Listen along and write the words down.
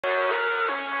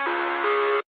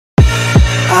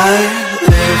I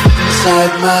live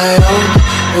inside my own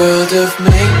world of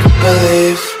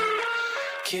make-believe.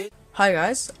 Hi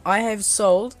guys, I have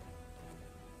sold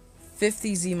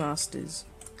 50 Z Masters,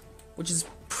 which is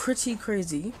pretty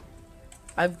crazy.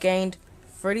 I've gained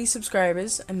 30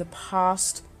 subscribers in the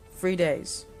past 3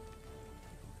 days.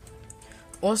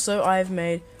 Also, I have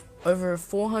made over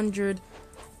 400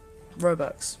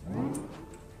 Robux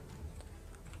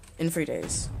in 3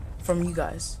 days from you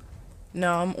guys.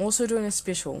 Now, I'm also doing a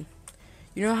special.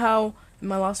 You know how in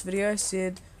my last video I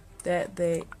said that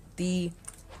the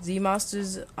Z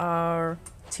Masters are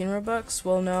 10 Robux?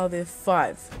 Well, now they're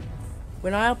 5.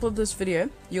 When I upload this video,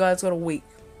 you guys got a week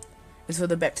until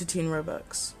they're back to 10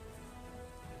 Robux.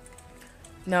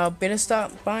 Now, better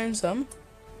start buying some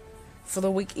for the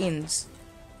week ends.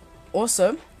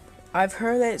 Also, I've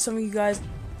heard that some of you guys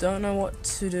don't know what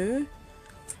to do,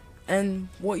 and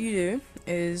what you do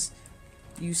is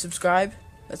you subscribe.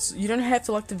 You don't have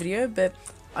to like the video, but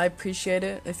I appreciate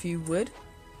it if you would.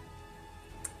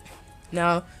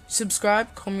 Now,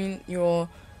 subscribe, comment your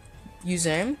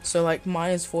username. So like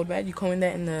mine is FordBad. You comment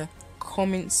that in the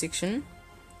comment section.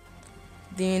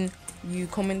 Then you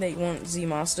comment that you want Z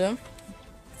Master.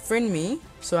 Friend me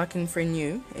so I can friend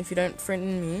you. If you don't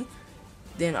friend me,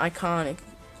 then I can't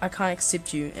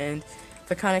accept you, and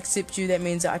if I can't accept you, that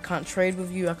means that I can't trade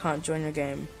with you, I can't join your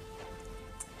game.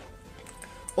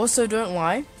 Also, don't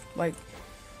lie,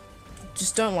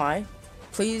 just don't lie.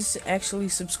 Please actually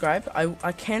subscribe.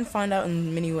 I can find out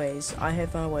in many ways. I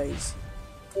have my ways.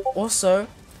 Also,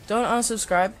 don't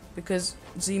unsubscribe, because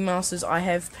Z Masters, I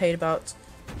have paid about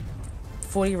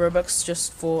 40 Robux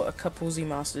just for a couple Z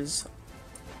Masters.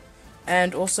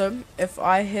 And also, if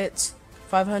I hit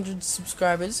 500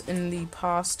 subscribers in the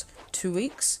past 2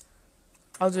 weeks,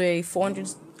 I'll do a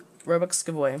 400 Robux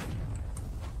giveaway.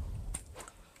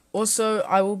 Also,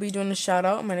 I will be doing a shout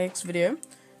out in my next video.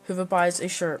 Whoever buys a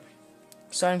shirt,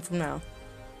 starting from now.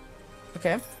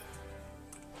 Okay?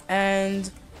 And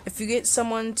if you get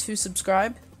someone to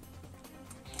subscribe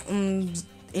in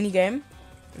any game,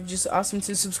 just ask them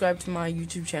to subscribe to my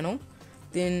YouTube channel,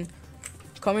 then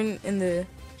comment in the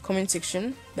comment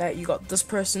section that you got this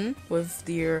person with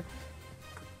their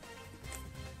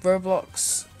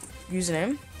Roblox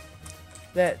username,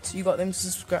 that you got them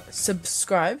to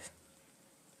subscribe,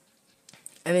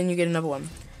 and then you get another one.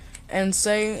 And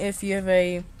say if you have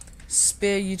a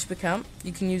spare YouTube account,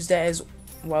 you can use that as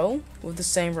well with the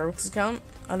same Roblox account.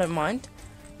 I don't mind,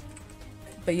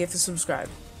 but you have to subscribe.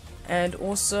 And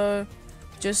also,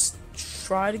 just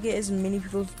try to get as many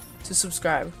people to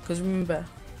subscribe, because remember,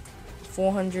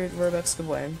 400 Robux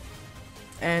giveaway,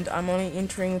 and I'm only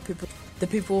entering the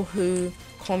people who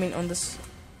comment on this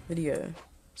video,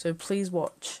 so please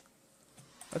watch,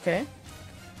 okay?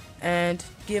 And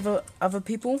give other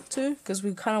people too, because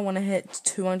we kind of want to hit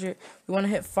 200. We want to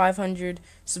hit 500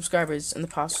 subscribers in the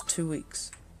past 2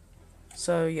 weeks.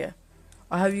 So yeah,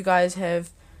 I hope you guys have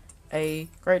a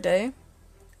great day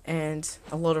and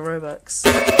a lot of Robux.